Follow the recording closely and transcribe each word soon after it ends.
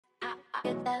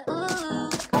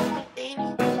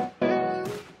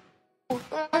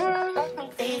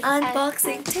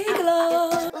Unboxing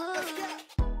Taylor.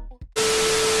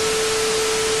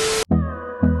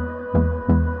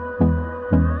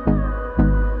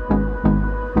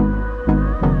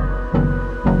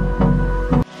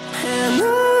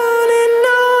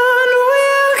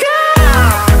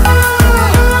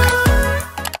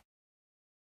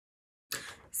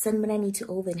 Sanibonani to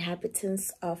all the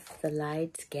inhabitants of the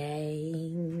Light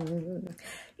Gang.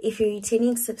 If you're a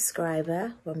returning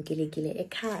subscriber, Wamgile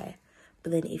Ekai.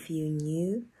 But then if you're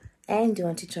new and you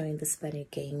want to join the Spanish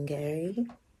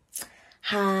gang,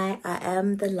 hi, I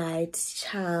am the Light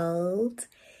Child,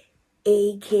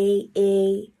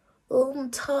 aka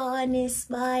Umton is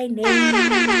my name. Guys,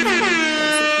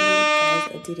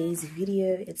 on today's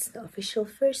video, it's the official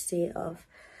first day of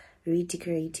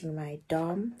redecorating my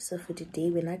dorm. So for today,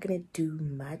 we're not gonna do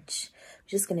much.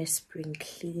 We're just gonna spring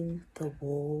clean the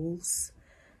walls,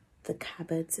 the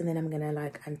cupboards, and then I'm gonna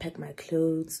like unpack my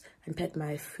clothes, unpack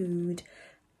my food.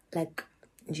 Like,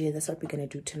 yeah, that's what we're gonna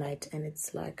do tonight. And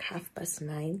it's like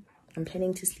 9:30. I'm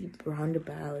planning to sleep around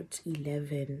about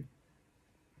 11.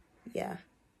 Yeah,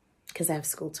 because I have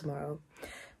school tomorrow.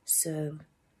 So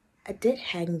I did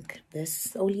hang this,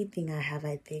 the only thing I have,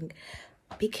 I think,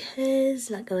 because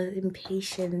like I was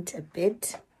impatient a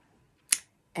bit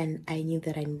and I knew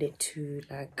that I needed to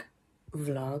like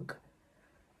vlog,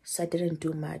 so I didn't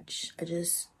do much. I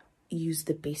just used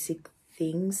the basics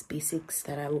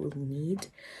that I will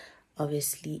need.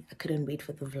 Obviously I couldn't wait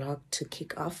for the vlog to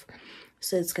kick off,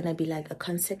 so it's gonna be like a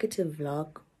consecutive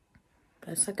vlog,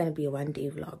 but it's not gonna be a one-day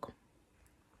vlog.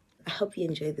 I hope you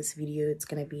enjoy this video. It's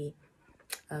gonna be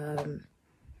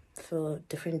for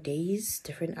different days,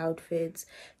 different outfits,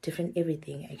 different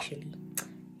everything actually.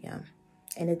 Yeah,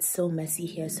 and it's so messy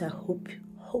here, so I hope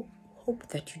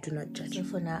that you do not judge. So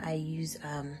for now I use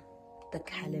the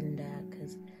calendar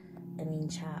because I mean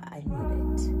I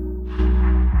need it.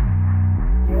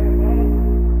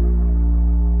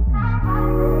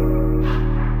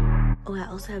 Oh, I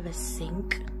also have a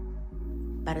sink,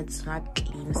 but it's not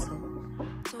clean, so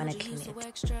I want to clean it.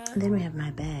 And then we have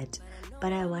my bed,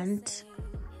 but I wanted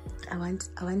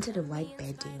a white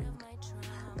bedding,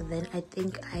 but then I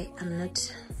think I'm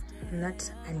not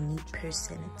a neat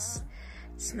person.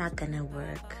 It's not gonna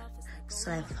work,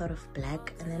 so I thought of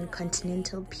black and then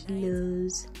continental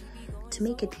pillows to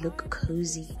make it look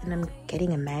cozy. And I'm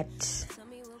getting a mat.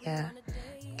 Yeah,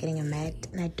 getting a mat,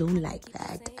 and I don't like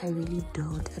that. I really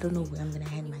don't. I don't know where I'm gonna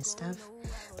hang my stuff,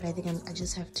 but I think I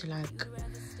just have to like,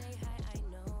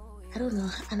 I don't know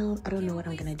what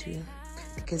I'm gonna do,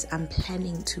 because I'm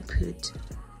planning to put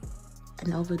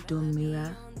an overdoor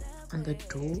mirror on the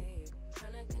door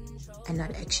and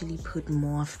not actually put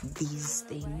more of these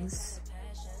things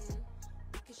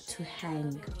to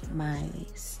hang my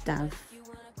stuff.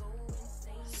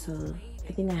 So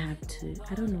I think I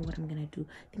don't know what I'm gonna do. I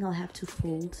think I'll have to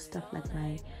fold stuff like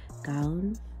my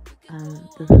gown,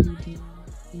 the hoodie,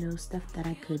 you know, stuff that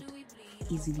I could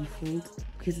easily fold,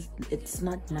 because it's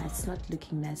not nice, it's not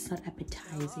looking nice, it's not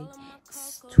appetizing,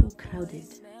 it's too crowded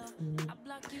for me.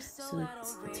 So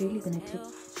it's really gonna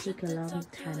take a long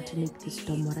time to make this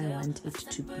dorm what I want it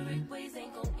to be.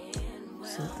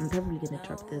 So I'm probably gonna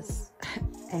drop this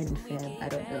and fam, I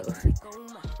don't know.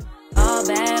 All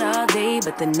bad all day,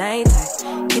 but the night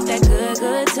get that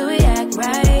good till we act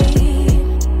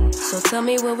right. So tell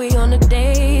me, were we on a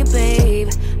day,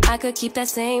 babe? I could keep that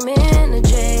same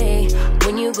energy.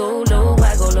 When you go low,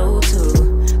 I go low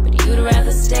too. But you'd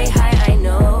rather stay high, I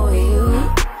know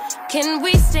you. Can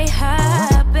we stay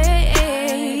high,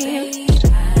 babe?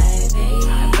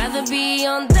 I'd rather be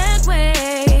on that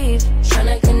wave,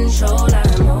 trying to control our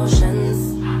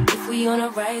emotions. If we on the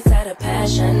right side of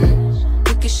passion,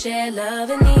 we could share love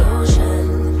in the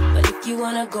ocean. But if you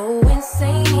wanna go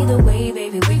insane either way,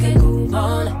 baby, we could go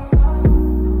on.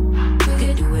 We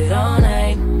could do it all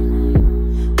night.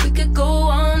 We could go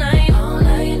all night, all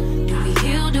night. Do we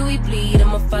heal, do we bleed?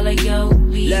 I'ma follow your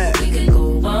lead. We could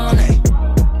go all night.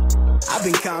 I've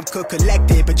been calm, cool,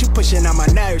 collected, but you pushing on my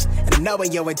nerves, and I'm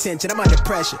knowing your intention, I'm under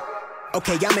pressure.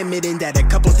 Okay, I'm admitting that a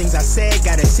couple things I said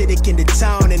got acidic in the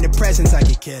tone, and the presence I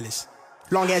get careless.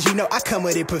 Long as you know I come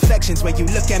with imperfections. When you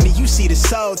look at me, you see the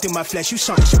soul through my flesh. You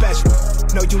something special.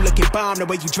 Know you looking bomb, the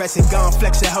way you dressing, gone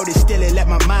flex it, hold it still and let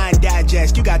my mind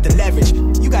digest. You got the leverage,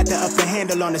 you got the upper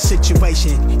handle on the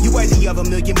situation. You worthy of a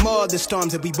million more of the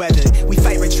storms that we weathered. We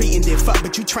fight retreating, then fuck,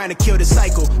 but you trying to kill the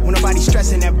cycle. When nobody's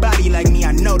stressing that body like me,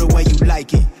 I know the way you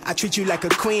like it. I treat you like a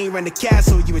queen, run the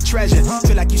castle, you a treasure.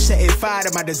 Feel like you setting fire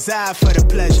to my desire for the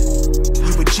pleasure.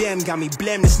 You a gem, got me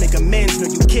blem, this nigga men's, know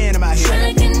you can, I'm out here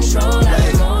trying to control our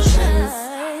emotions.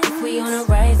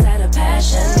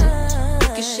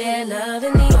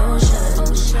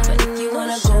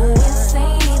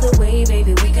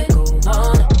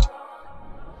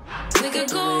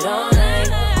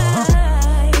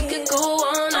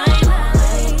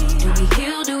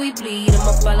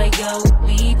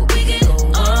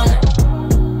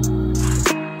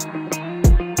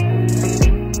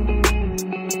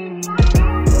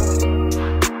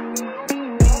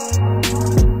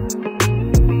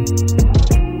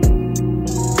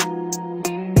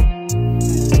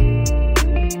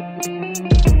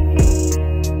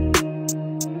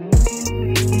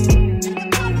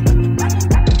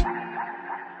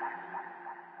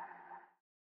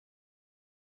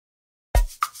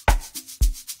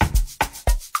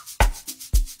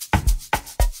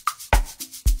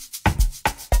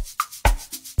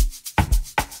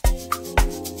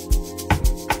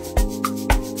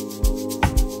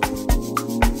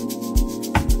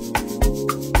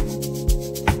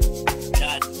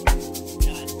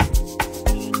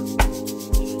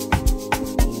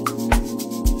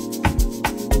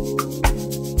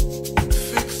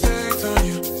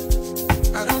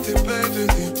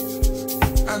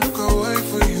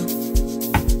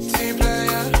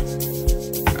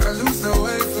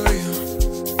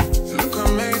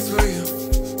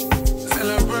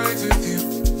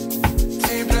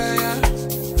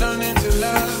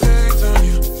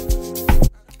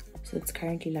 So it's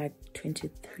currently like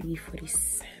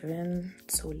 23:47.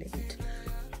 So late,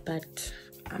 but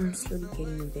I'm slowly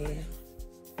getting there.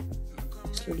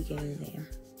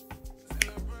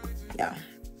 Yeah.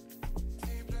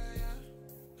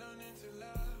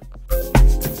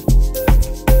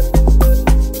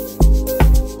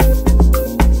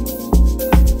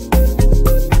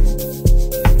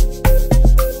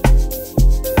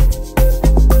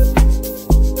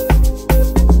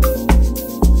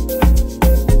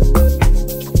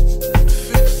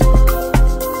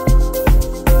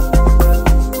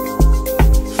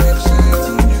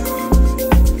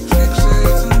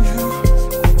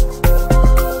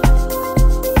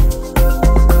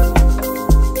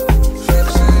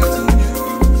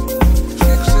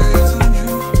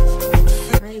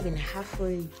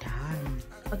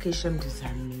 Okay, show me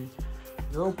design.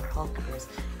 No progress.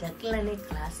 I clean the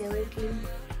glass everything.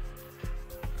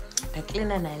 I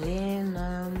clean an island.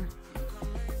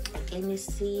 I clean the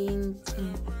sink.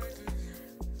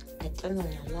 I clean my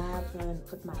lap and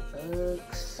put my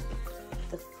books.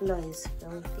 The floor is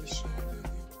filthy.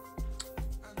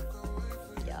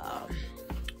 Yeah.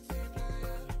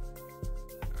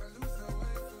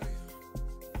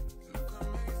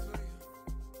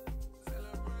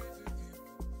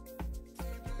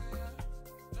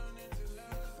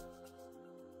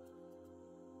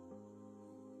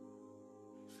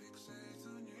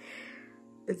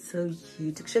 It's so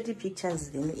cute. Show the pictures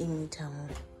in the image.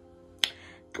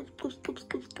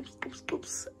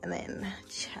 And then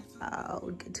ciao,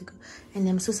 good to go. And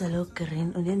I'm so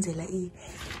green. And then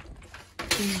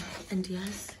and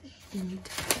yes,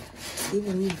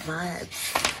 giving me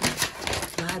vibes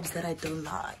that I don't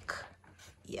like.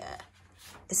 Yeah,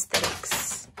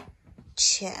 aesthetics.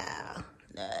 Ciao.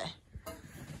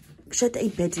 Show the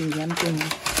bedding. I'm doing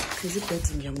because the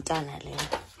bedding. I'm done.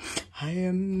 I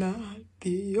am not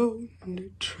the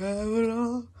only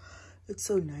traveler. It's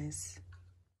so nice.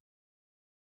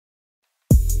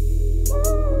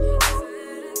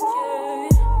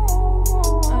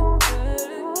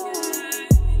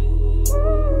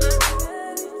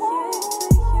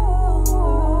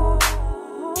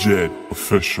 Jed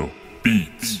Official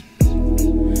Beats.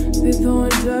 They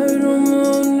throwing dirt on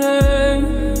my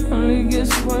name. Only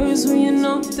gets worse when you're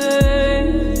not there.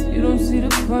 You don't see the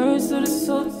curse of the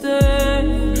soul there,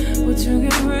 but you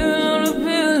get real on the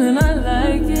pill and I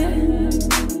like it.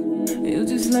 You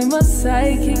just like my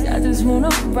psychic. I just wanna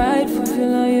ride,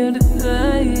 fulfill all your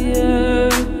desire.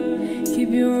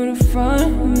 Keep you in the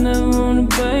front, never on the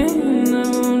back,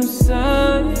 never on the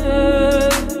side.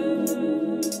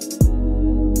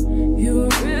 You a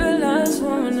real ass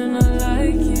woman and I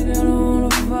like it. I don't wanna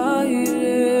fight it.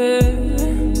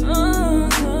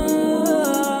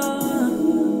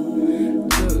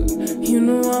 You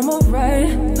know I'm alright,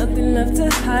 nothing left to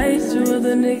hide. You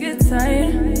other nigga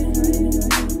tight.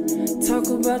 Talk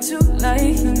about you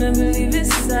like you never leave his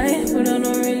side, but I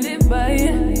don't really buy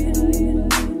it.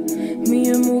 Me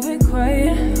and moving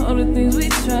quiet, all the things we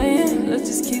trying, let's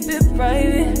just keep it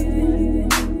private.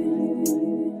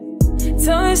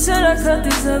 Tell me, should I cut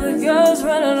these other girls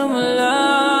right out of my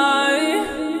life?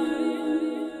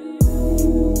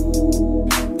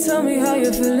 Tell me how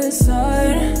you feel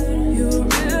inside. You a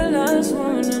real ass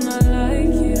woman and I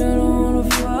like it. I don't wanna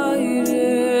fight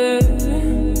it.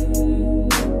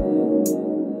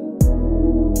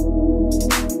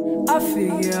 I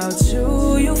figure out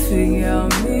you figure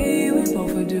out me. We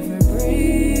both a different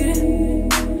breed.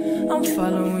 I'm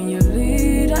following your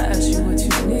lead. I ask you what you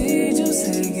need, you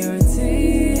say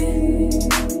guaranteed.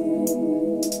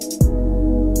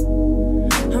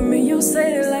 I mean, you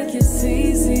say it like it's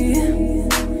easy.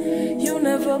 You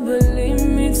never believe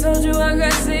me. Told you I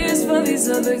got tears for these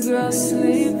other girls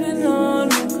sleeping on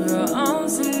them. Girl, I'm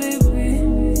sleepy.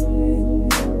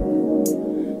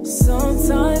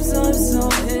 Sometimes I'm so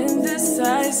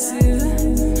indecisive,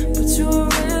 but you a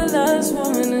real ass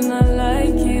woman and I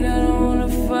like it. I don't wanna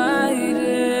fight it.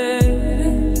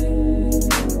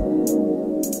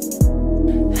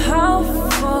 How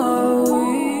far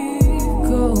we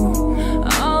go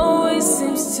always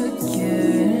seems to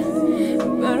get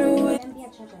better with.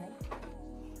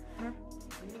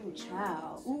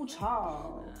 Ooh,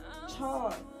 child.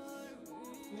 So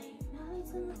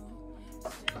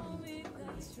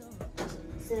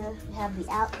we have the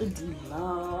LED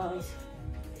lights.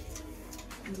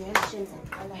 Injections and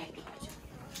color.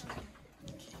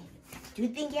 Do you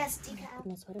think yes, stick out?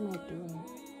 What am I doing?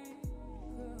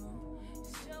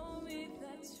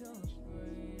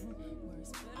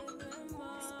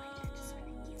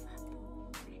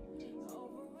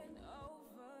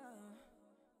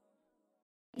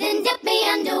 Then dip me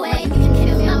underway.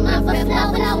 Kill my mother,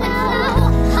 flow.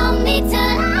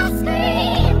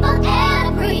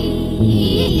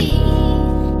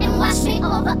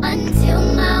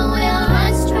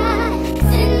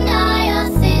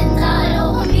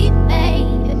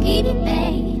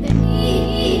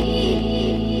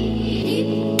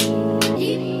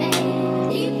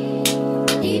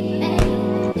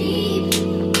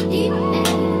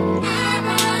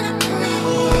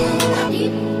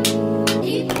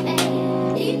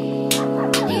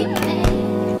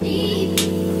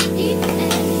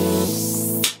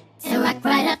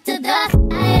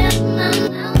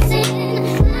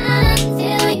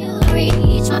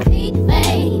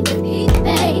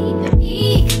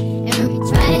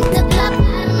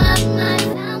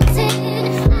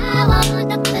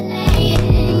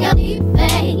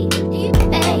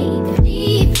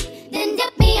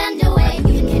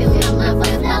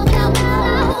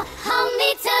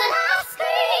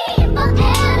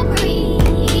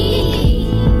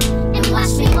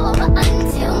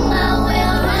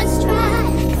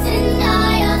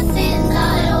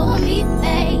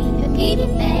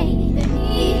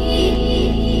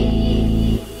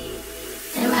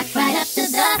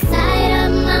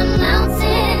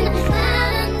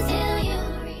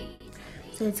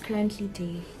 So it's currently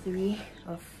day 3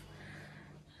 of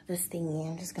this thingy.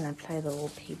 I'm just gonna apply the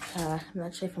wallpaper. I'm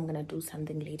not sure if I'm gonna do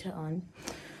something later on,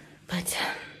 but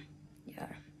yeah.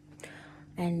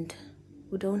 And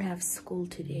we don't have school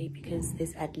today because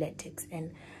there's athletics,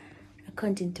 and I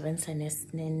can't influence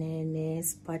a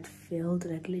spot field.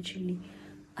 Like literally,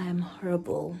 I'm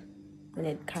horrible when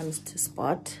it comes to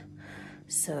sport.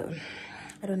 So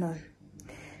I don't know.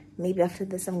 Maybe after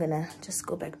this, I'm gonna just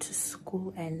go back to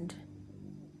school and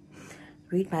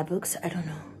read my books. I don't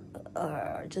know,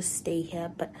 or just stay here.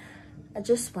 But I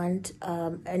just want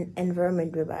an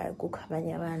environment where I go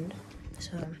kabanya band.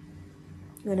 So I'm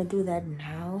gonna do that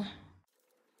now.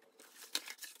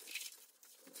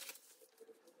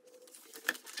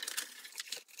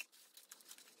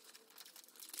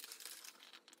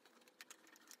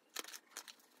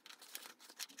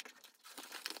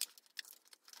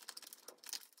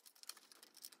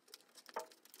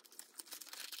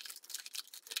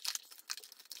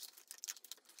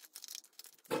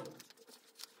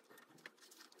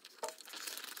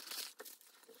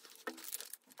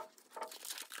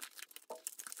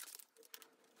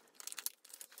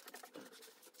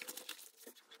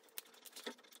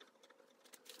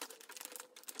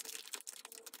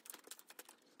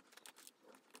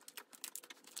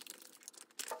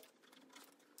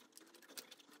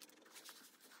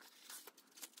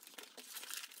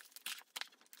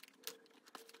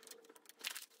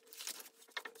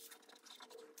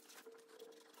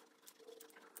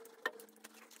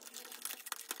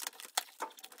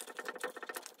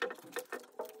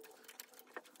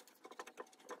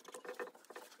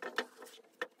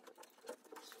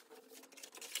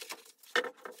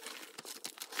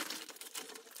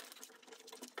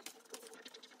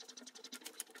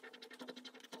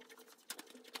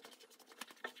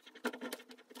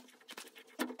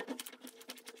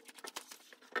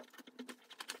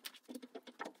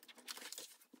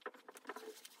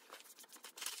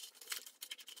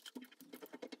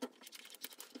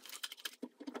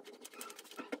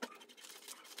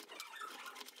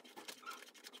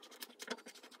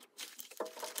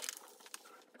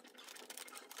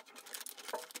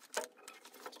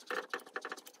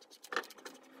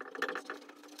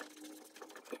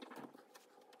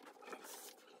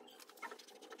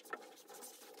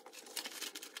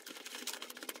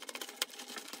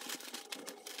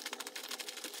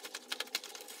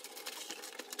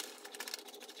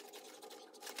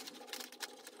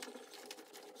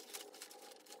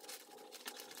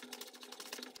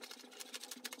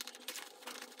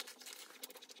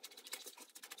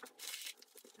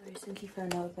 I recently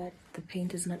found out that the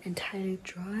paint is not entirely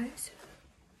dry, so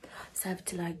I have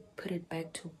to like put it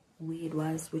back to where it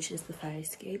was, which is the fire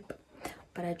escape.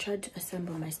 But I tried to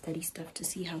assemble my study stuff to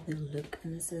see how they look,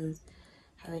 and this is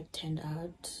how it turned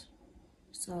out.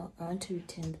 So I want to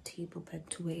return the table back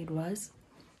to where it was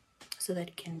so that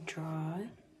it can dry.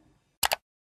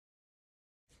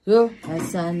 Yo,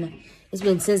 Hassan, it's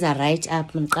been says I write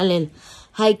up.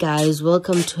 Hi guys,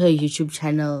 welcome to her YouTube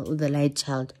channel with the light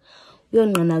child. You're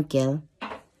not girl.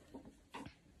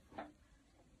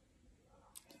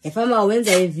 If I'm a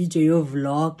Wednesday video, you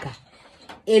vlog.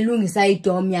 Elung side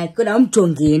Tom ya could I'm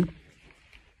chongin.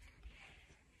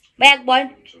 Back boy.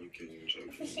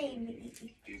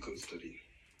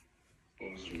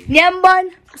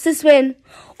 Nyambon, siswen.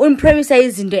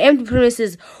 Premises into empty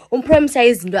premises.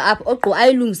 Premises into up. Oko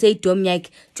I lung say Tom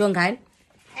yak chongan.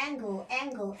 Angle.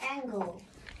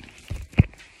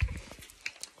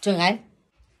 Chongan.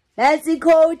 That's the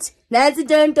coat. That's the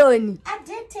Tony. I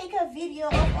did take a video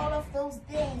of all of those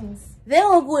things. Then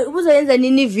what was the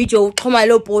any video? Come my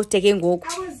low post taking go.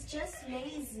 I was just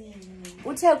lazy.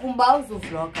 What's your kumbao to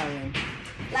vlog again?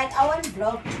 Like I want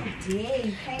vlog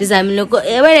today. Does I'm look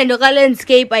when I look at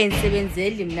landscape I 7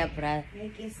 zelim na bra. I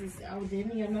guess it's out there.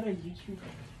 You're not a YouTuber.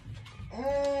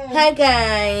 Hi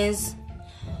guys.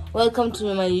 Welcome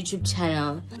to my YouTube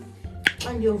channel.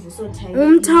 And you're so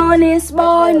tired. Town is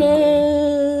morning.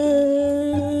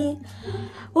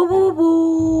 Boo boo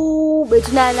boo.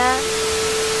 Betunala.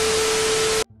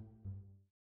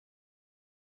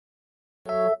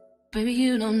 Baby,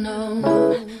 you don't know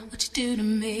what you do to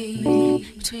me.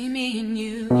 Between me and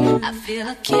you, I feel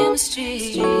a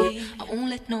chemistry. I won't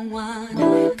let no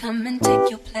one come and take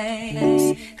your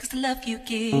place. Cause the love you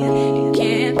give, it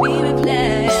can't be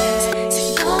replaced.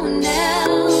 See no one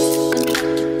else can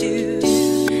do like you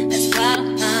do. That's why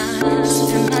I'm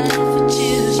spend my life with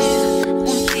you. I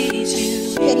wanna please you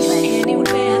any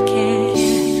way I can.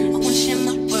 I wanna share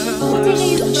my world.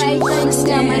 Don't you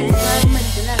understand?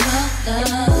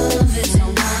 Love is a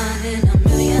one in a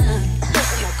million.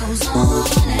 It goes on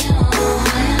and on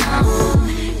and on.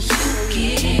 You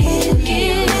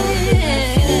give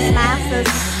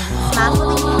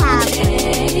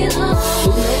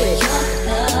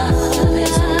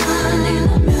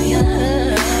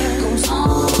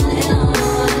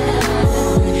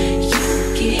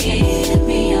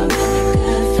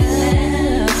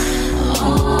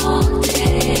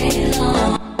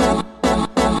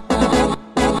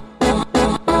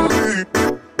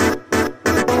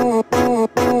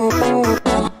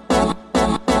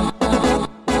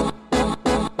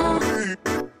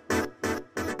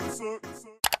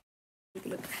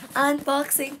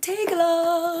Unboxing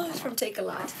Take-A-Lot from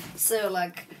Take-A-Lot. So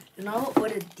like, you know, I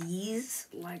ordered these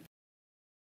like.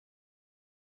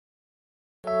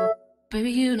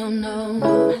 Baby, you don't know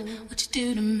what you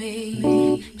do to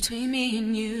me. Between me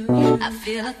and you, I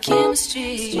feel like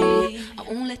chemistry. I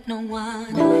won't let no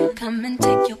one come and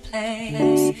take your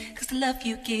place. Cause the love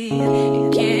you give,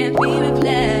 it can't be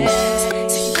replaced.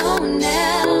 So go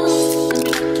now, and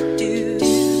what you do,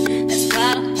 that's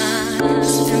what I'm on.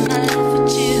 Spend my life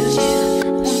with you, I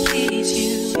wanna please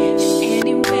you in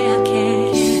any way I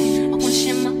can. I wanna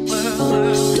share my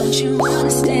world, don't you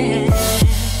understand?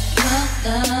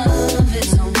 Your love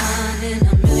is a one in a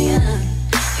million.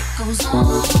 It goes on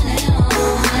and on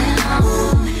and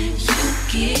on.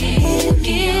 You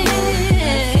give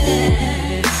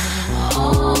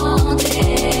all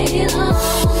day long.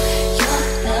 Your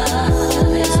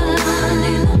love is a one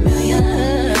in a million.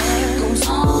 It goes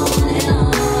on and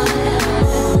on and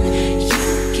on. You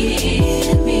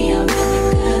give me a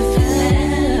really good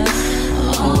feeling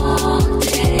all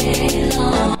day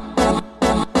long.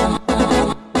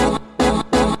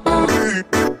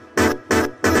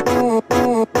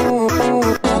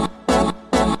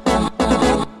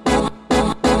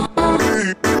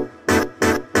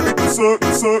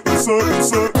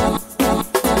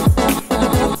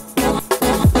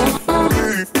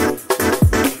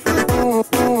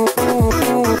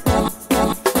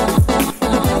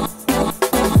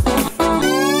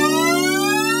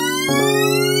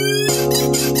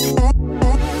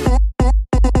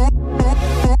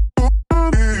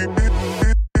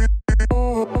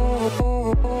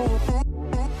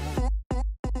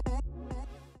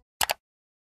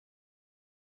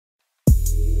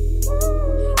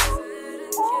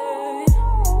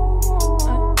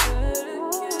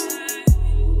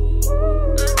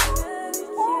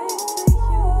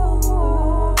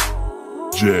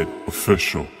 Jed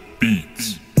Official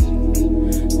Beats.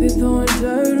 They throwing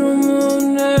dirt on my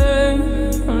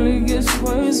name. Only gets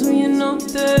worse when you're not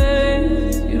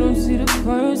there. You don't see the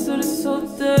curse of this whole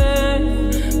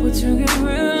thing, but you get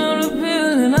real on the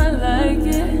bill and I like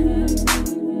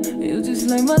it. You just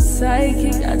like my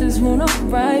sidekick. I just wanna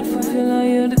ride for feel like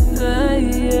you're the guy.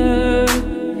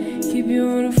 Keep you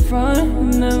in the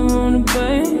front, never on the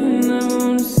back, never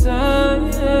on the side.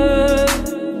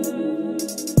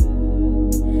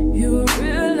 You a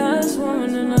real nice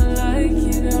woman and I like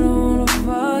it. I don't wanna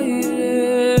fight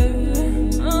it.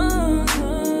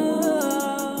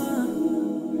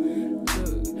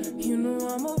 Look, you know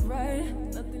I'm alright,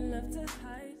 nothing left to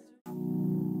hide.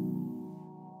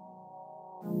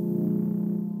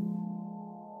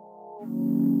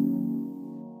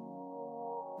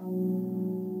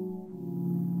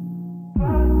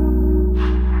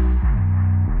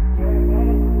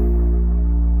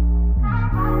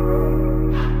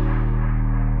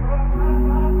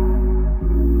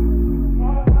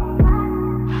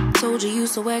 Told you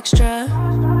so extra,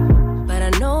 but I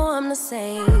know I'm the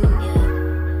same.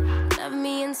 Yeah. Love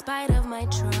me in spite of my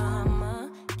trauma.